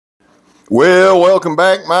Well, welcome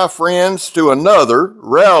back, my friends, to another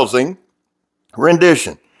rousing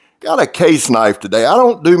rendition. Got a case knife today. I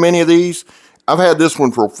don't do many of these. I've had this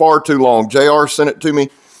one for far too long. JR sent it to me.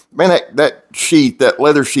 Man, that sheath, that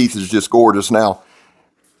leather sheath is just gorgeous. Now,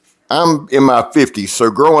 I'm in my 50s, so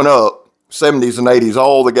growing up, 70s and 80s,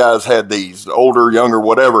 all the guys had these, older, younger,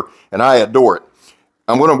 whatever, and I adore it.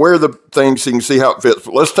 I'm going to wear the thing so you can see how it fits.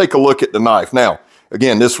 But let's take a look at the knife. Now,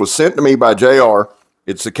 again, this was sent to me by JR.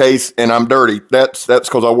 It's a case, and I'm dirty. That's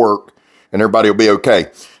because I work, and everybody will be okay.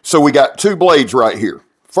 So we got two blades right here.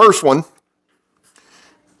 First one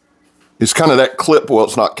is kind of that clip. Well,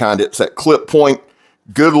 it's not kind of. It's that clip point,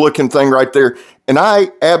 good-looking thing right there. And I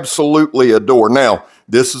absolutely adore. Now,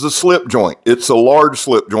 this is a slip joint. It's a large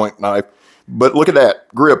slip joint knife. But look at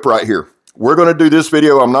that grip right here. We're going to do this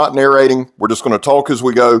video. I'm not narrating. We're just going to talk as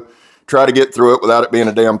we go. Try to get through it without it being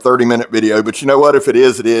a damn 30-minute video. But you know what? If it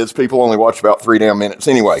is, it is. People only watch about 3 damn minutes.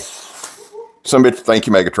 Anyway, some bitch, thank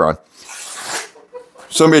you, Megatron.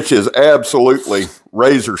 Some bitch is absolutely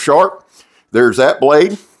razor sharp. There's that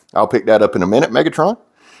blade. I'll pick that up in a minute, Megatron.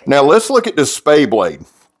 Now, let's look at this spay blade.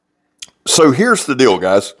 So here's the deal,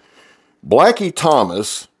 guys. Blackie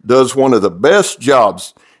Thomas does one of the best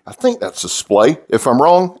jobs. I think that's a splay. If I'm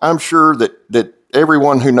wrong, I'm sure that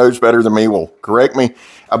everyone who knows better than me will correct me.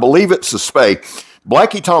 I believe it's a spay.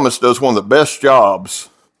 Blackie Thomas does one of the best jobs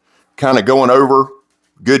kind of going over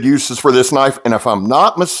good uses for this knife. And if I'm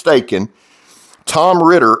not mistaken, Tom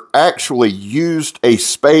Ritter actually used a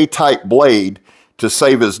spay type blade to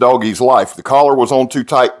save his doggie's life. The collar was on too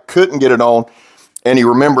tight, couldn't get it on. And he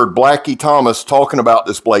remembered Blackie Thomas talking about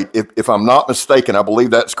this blade. If I'm not mistaken, I believe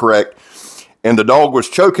that's correct. And the dog was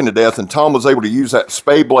choking to death, and Tom was able to use that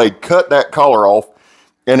spay blade, cut that collar off.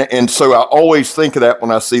 And so I always think of that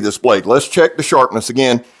when I see this blade. Let's check the sharpness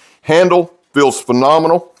again. Handle feels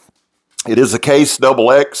phenomenal. It is a case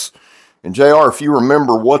XX. And JR, if you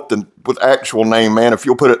remember what the actual name, man, if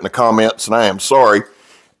you'll put it in the comments, and I am sorry.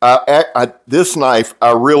 This knife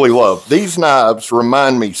I really love. These knives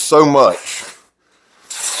remind me so much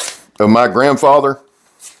of my grandfather.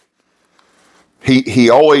 He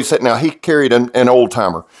always had, now he carried an old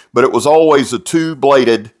timer, but it was always a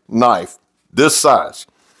 2-bladed knife, this size.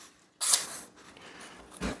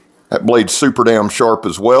 That blade's super damn sharp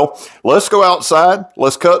as well. Let's go outside.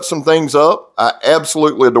 Let's cut some things up. I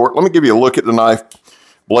absolutely adore it. Let me give you a look at the knife.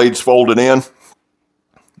 Blades folded in.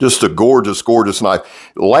 Just a gorgeous, gorgeous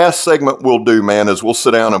knife. The last segment we'll do, man, is we'll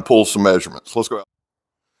sit down and pull some measurements. Let's go out.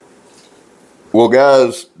 Well,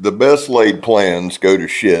 guys, the best laid plans go to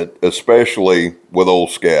shit, especially with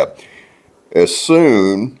old Scab. As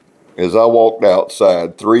soon as I walked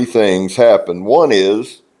outside, 3 things happened. 1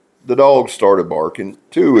 is the dog started barking.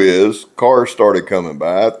 2 is cars started coming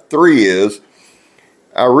by. 3 is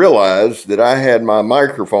I realized that I had my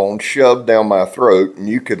microphone shoved down my throat, and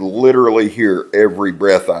you could literally hear every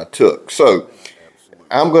breath I took. So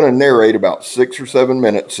I'm going to narrate about 6 or 7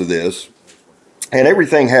 minutes of this, and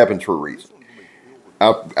everything happens for a reason.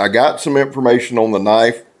 I got some information on the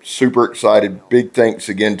knife. Super excited. Big thanks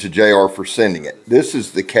again to JR for sending it. This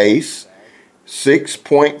is the case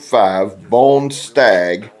 6.5 bone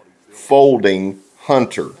stag folding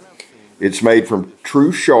hunter. It's made from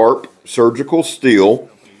true sharp surgical steel.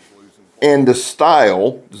 And the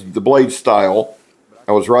style, the blade style,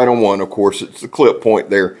 I was right on one. Of course, it's the clip point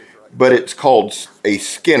there. But it's called a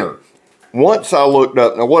Skinner. Once I looked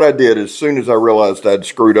up, now what I did as soon as I realized I'd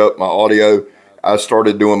screwed up my audio, I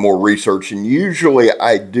started doing more research, and usually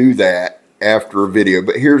I do that after a video.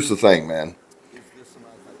 But here's the thing, man.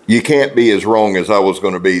 You can't be as wrong as I was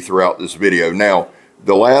going to be throughout this video. Now,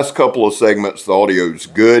 the last couple of segments, the audio is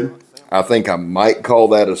good. I think I might call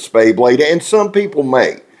that a spay blade, and some people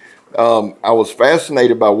may. I was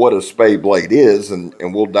fascinated by what a spay blade is, and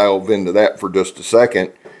we'll delve into that for just a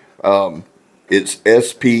second. It's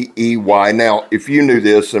S-P-E-Y. Now, if you knew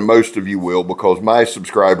this, and most of you will, because my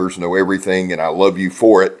subscribers know everything, and I love you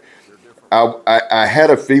for it, I had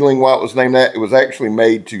a feeling why it was named that. It was actually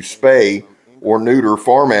made to spay or neuter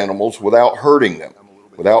farm animals without hurting them,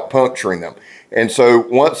 without puncturing them. And so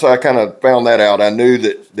once I kind of found that out, I knew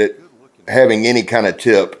that having any kind of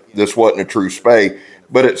tip, this wasn't a true spay,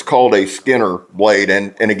 but it's called a Skinner blade.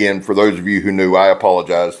 And again, for those of you who knew, I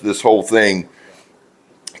apologize. This whole thing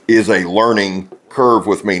is a learning curve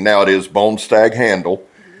with me. Now it is bone stag handle,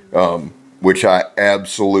 which I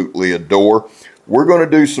absolutely adore. We're going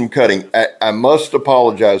to do some cutting. I must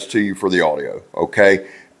apologize to you for the audio, okay?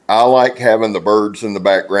 I like having the birds in the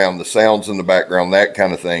background, the sounds in the background, that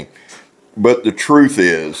kind of thing. But the truth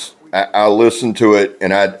is, I listen to it,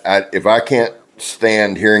 and if I can't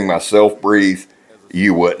stand hearing myself breathe,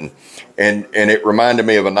 you wouldn't. And it reminded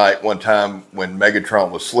me of a night one time when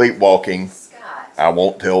Megatron was sleepwalking. I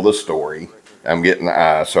won't tell the story. I'm getting the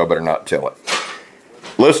eye, so I better not tell it.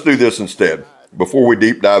 Let's do this instead. Before we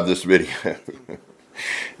deep dive this video,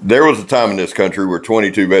 there was a time in this country where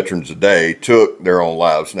 22 veterans a day took their own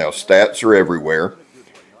lives. Now, stats are everywhere.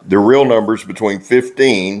 The real number's between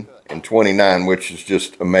 15 and 29, which is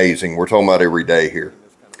just amazing. We're talking about every day here.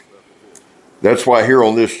 That's why here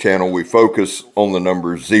on this channel, we focus on the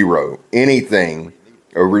number 0. Anything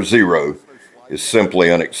over 0 is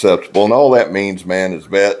simply unacceptable. And all that means, man, is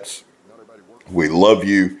vets, we love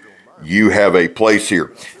you. You have a place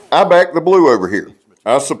here. I back the blue over here.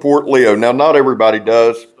 I support Leo. Now, not everybody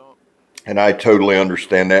does, and I totally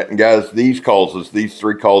understand that. And guys, these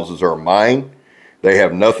three causes are mine. They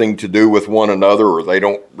have nothing to do with one another, or they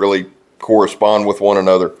don't really correspond with one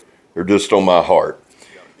another. They're just on my heart.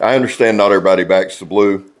 I understand not everybody backs the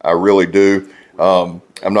blue. I really do. I'm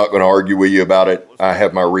not going to argue with you about it. I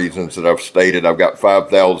have my reasons that I've stated. I've got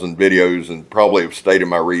 5,000 videos and probably have stated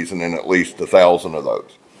my reason in at least 1,000 of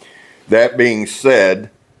those. That being said,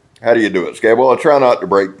 how do you do it, Scab? Well, I try not to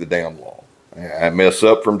break the damn law. I mess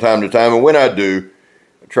up from time to time, and when I do,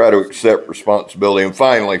 I try to accept responsibility. And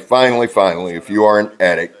finally, if you are an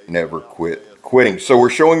addict, never quit quitting. So we're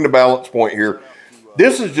showing the balance point here.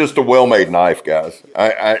 This is just a well-made knife, guys.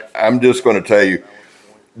 I'm just going to tell you,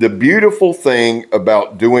 the beautiful thing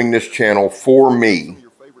about doing this channel for me,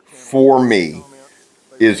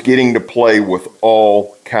 is getting to play with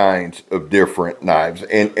all kinds of different knives.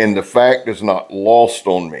 And the fact is not lost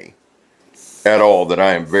on me at all that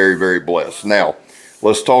I am very, very blessed. Now,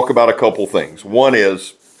 let's talk about a couple things. One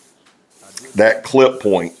is that clip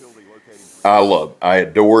point I love. I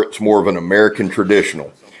adore it. It's more of an American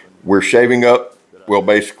traditional. We're shaving up. Well,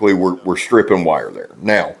 basically, we're stripping wire there.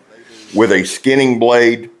 Now, with a skinning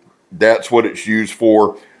blade, that's what it's used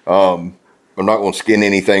for. I'm not going to skin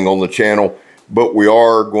anything on the channel, but we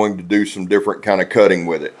are going to do some different kind of cutting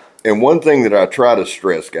with it. And one thing that I try to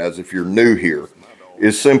stress, guys, if you're new here,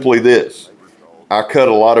 is simply this. I cut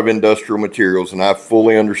a lot of industrial materials, and I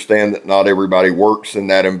fully understand that not everybody works in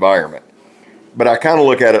that environment. But I kind of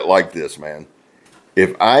look at it like this, man.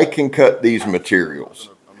 If I can cut these materials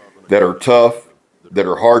that are tough, that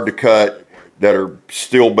are hard to cut, that are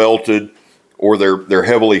steel belted, or they're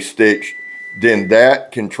heavily stitched, then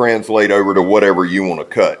that can translate over to whatever you want to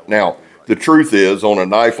cut. Now, the truth is, on a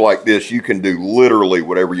knife like this, you can do literally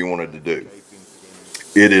whatever you wanted to do.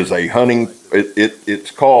 It is a hunting,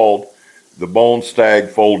 it's called the Bone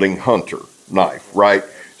Stag Folding Hunter knife, right?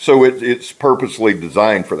 So it's purposely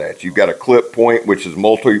designed for that. You've got a clip point, which is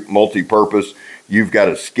multi-purpose. You've got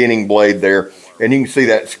a skinning blade there. And you can see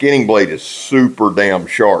that skinning blade is super damn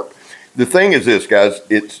sharp. The thing is this, guys,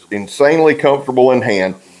 it's insanely comfortable in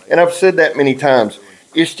hand. And I've said that many times.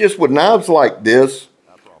 It's just with knives like this,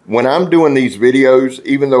 when I'm doing these videos,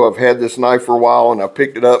 even though I've had this knife for a while and I've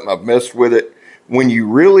picked it up and I've messed with it, when you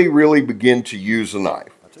really, really begin to use a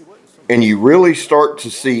knife and you really start to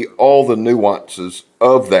see all the nuances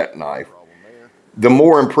of that knife, the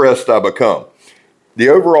more impressed I become. The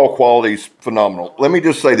overall quality is phenomenal. Let me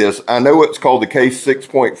just say this. I know it's called the Case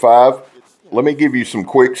 6.5. Let me give you some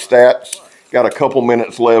quick stats. Got a couple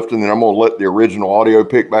minutes left, and then I'm going to let the original audio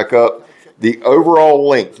pick back up. The overall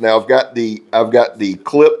length. Now I've got the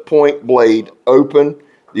clip point blade open.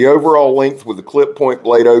 The overall length with the clip point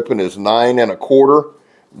blade open is 9 1/4.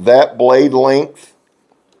 That blade length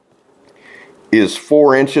is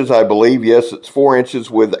 4 inches, I believe. Yes, it's 4 inches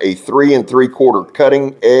with a 3 3/4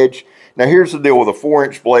 cutting edge. Now here's the deal with a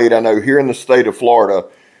 4-inch blade. I know here in the state of Florida,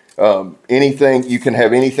 you can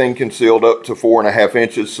have anything concealed up to 4.5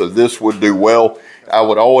 inches, so this would do well. I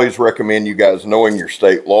would always recommend you guys knowing your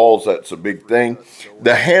state laws. That's a big thing.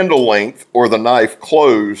 The handle length, or the knife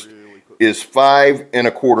closed, is 5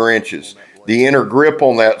 1/4 inches. The inner grip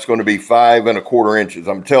on that's going to be 5 1/4 inches.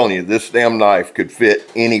 I'm telling you, this damn knife could fit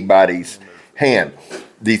anybody's hand.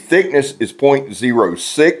 The thickness is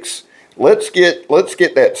 0.06. Let's get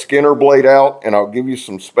that Skinner blade out, and I'll give you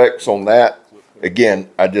some specs on that. Again,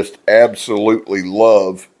 I just absolutely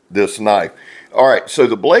love this knife. All right, so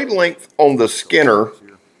the blade length on the Skinner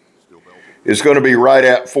is going to be right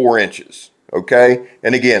at 4 inches, okay?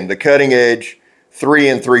 And again, the cutting edge, 3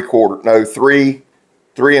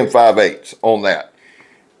 5/8 on that.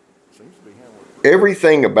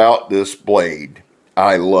 Everything about this blade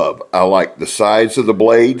I love. I like the size of the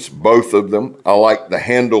blades, both of them. I like the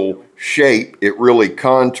handle shape. It really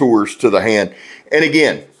contours to the hand. And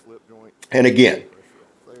again,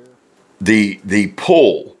 the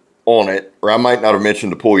pull on it, or I might not have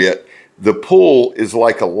mentioned the pull yet, the pull is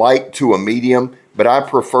like a light to a medium, but I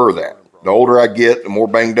prefer that. The older I get, the more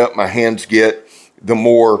banged up my hands get, the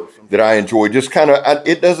more that I enjoy. Just kind of,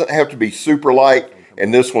 it doesn't have to be super light,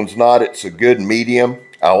 and this one's not. It's a good medium.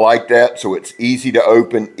 I like that, so it's easy to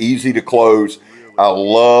open, easy to close. I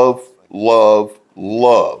love, love,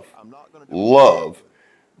 love, love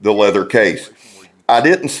the leather case. I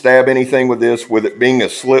didn't stab anything with this. With it being a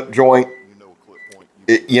slip joint,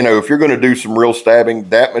 you know, if you're going to do some real stabbing,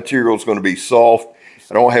 that material is going to be soft.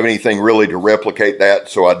 I don't have anything really to replicate that,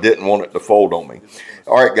 so I didn't want it to fold on me.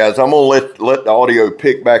 All right, guys, I'm going to let the audio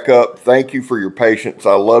pick back up. Thank you for your patience.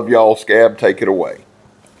 I love y'all. Scab, take it away.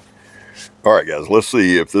 All right, guys, let's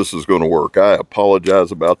see if this is going to work. I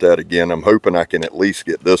apologize about that again. I'm hoping I can at least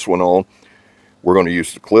get this one on. We're going to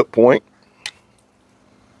use the clip point.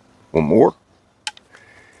 One more.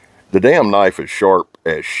 The damn knife is sharp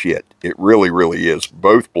as shit. It really, really is.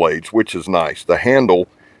 Both blades, which is nice. The handle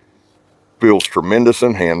feels tremendous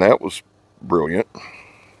in hand. That was brilliant.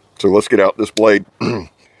 So let's get out this blade.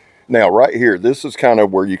 Now, right here, this is kind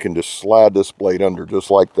of where you can just slide this blade under just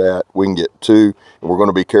like that. We can get two, and we're going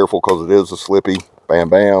to be careful because it is a slippy. Bam,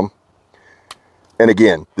 bam. And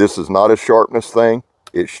again, this is not a sharpness thing.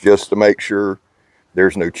 It's just to make sure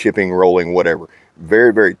there's no chipping, rolling, whatever.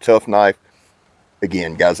 Very, very tough knife.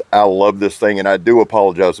 Again, guys, I love this thing, and I do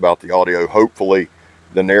apologize about the audio. Hopefully,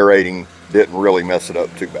 the narrating didn't really mess it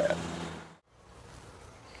up too bad.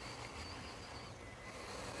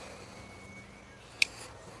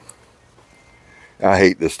 I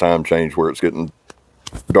hate this time change where it's getting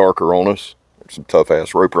darker on us. There's some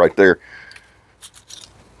tough-ass rope right there.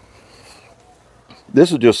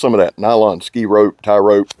 This is just some of that nylon ski rope, tie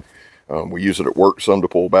rope. We use it at work some to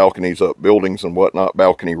pull balconies up buildings and whatnot,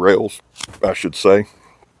 balcony rails, I should say.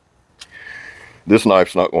 This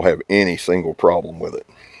knife's not going to have any single problem with it.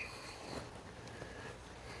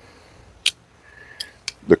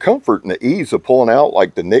 The comfort and the ease of pulling out,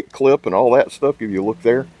 like the nick clip and all that stuff, if you look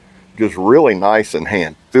there, just really nice in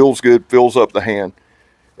hand. Feels good, fills up the hand.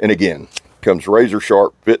 And again, comes razor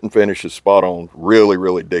sharp, fit and finish is spot on. Really,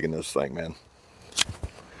 really digging this thing, man.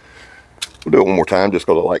 We'll do it one more time just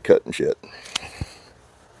because I like cutting shit.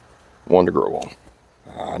 One to grow on.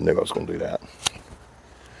 I knew I was going to do that.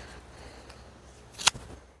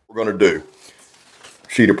 We're going to do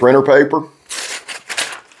sheet of printer paper.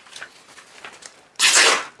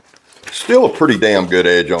 Still a pretty damn good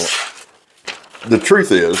edge on it. The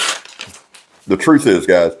truth is,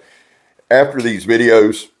 guys, after these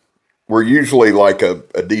videos, we're usually like a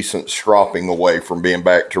decent stropping away from being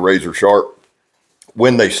back to razor sharp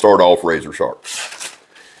when they start off razor sharp.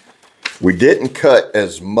 We didn't cut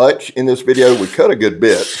as much in this video. We cut a good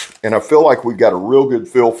bit, and I feel like we got a real good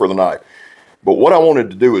feel for the knife. But what I wanted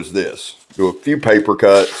to do is this, do a few paper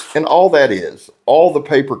cuts, and all the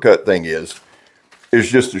paper cut thing is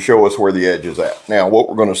just to show us where the edge is at. Now, what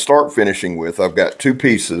we're going to start finishing with, I've got two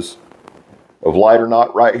pieces of lighter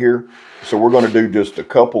knot right here. So we're going to do just a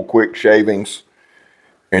couple quick shavings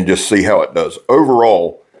and just see how it does.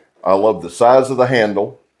 Overall, I love the size of the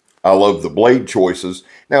handle. I love the blade choices.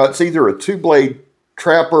 Now, it's either a two-blade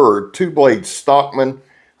Trapper or a two-blade Stockman.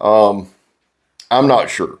 I'm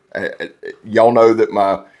not sure. Y'all know that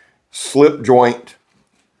my slip joint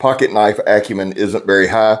pocket knife acumen isn't very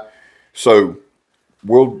high. So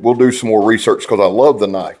we'll do some more research because I love the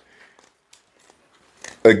knife.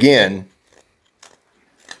 Again,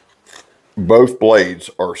 both blades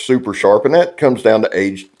are super sharp, and that comes down to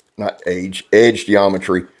edge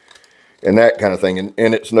geometry and that kind of thing,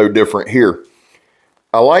 and it's no different here.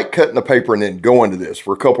 I like cutting the paper and then going to this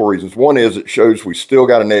for a couple reasons. One is it shows we still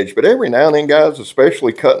got an edge, but every now and then, guys,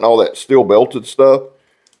 especially cutting all that steel belted stuff,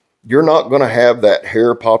 you're not going to have that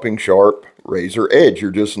hair popping sharp razor edge.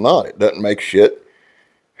 You're just not. It doesn't make shit.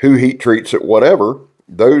 Who heat treats it, whatever.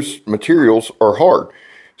 Those materials are hard.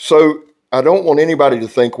 So I don't want anybody to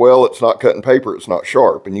think, well, it's not cutting paper, it's not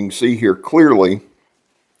sharp. And you can see here clearly,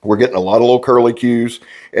 we're getting a lot of little curly cues.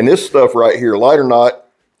 And this stuff right here, lighter knot,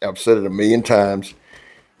 I've said it a million times,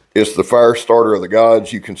 it's the fire starter of the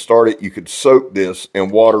gods. You can start it, you could soak this in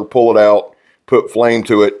water, pull it out, put flame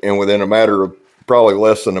to it, and within a matter of probably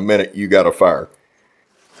less than a minute, you got a fire.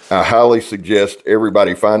 I highly suggest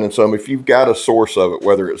everybody finding some. If you've got a source of it,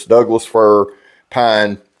 whether it's Douglas fir,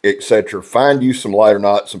 pine, etc., find you some lighter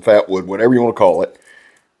knot, some fat wood, whatever you want to call it,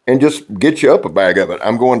 and just get you up a bag of it.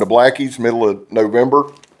 I'm going to Blackie's middle of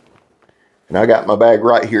November, and I got my bag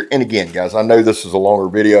right here. And again, guys, I know this is a longer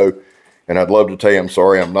video, and I'd love to tell you I'm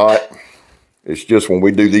sorry I'm not. It's just when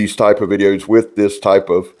we do these type of videos with this type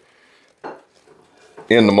of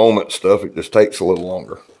in-the-moment stuff, it just takes a little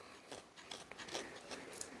longer.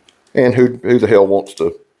 And who the hell wants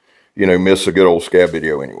to, you know, miss a good old scab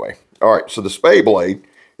video anyway? All right, so the spade blade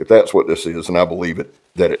if that's what this is, and I believe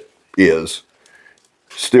that it is.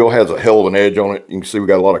 Still has a hell of an edge on it. You can see we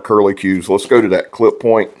got a lot of curly cues. Let's go to that clip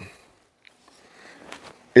point.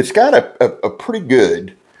 It's got a pretty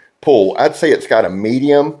good pull. I'd say it's got a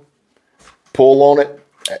medium pull on it.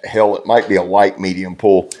 Hell, it might be a light medium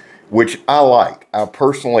pull, which I like. I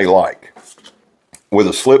personally like. With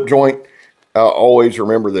a slip joint, I always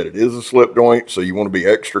remember that it is a slip joint, so you want to be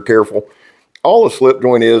extra careful. All a slip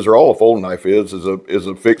joint is, or all a folding knife is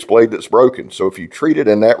a fixed blade that's broken. So if you treat it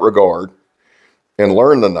in that regard and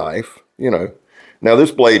learn the knife, you know. Now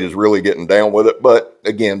this blade is really getting down with it, but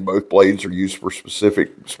again, both blades are used for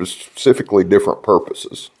specifically different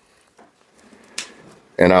purposes.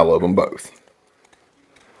 And I love them both.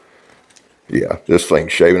 Yeah, this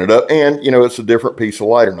thing's shaving it up. And, you know, it's a different piece of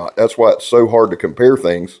lighter knot. That's why it's so hard to compare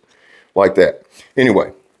things like that.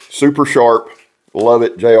 Anyway, super sharp. Love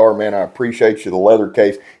it, JR, man. I appreciate you. The leather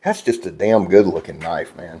case. That's just a damn good looking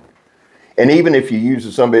knife, man. And even if you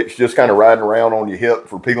use some bitch just kind of riding around on your hip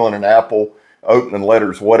for peeling an apple, opening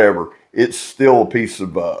letters, whatever, it's still a piece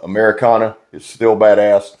of Americana. It's still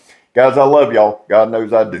badass. Guys, I love y'all. God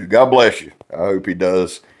knows I do. God bless you. I hope he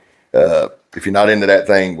does. If you're not into that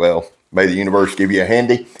thing, well, may the universe give you a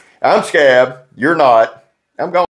handy. I'm Scab. You're not. I'm gone.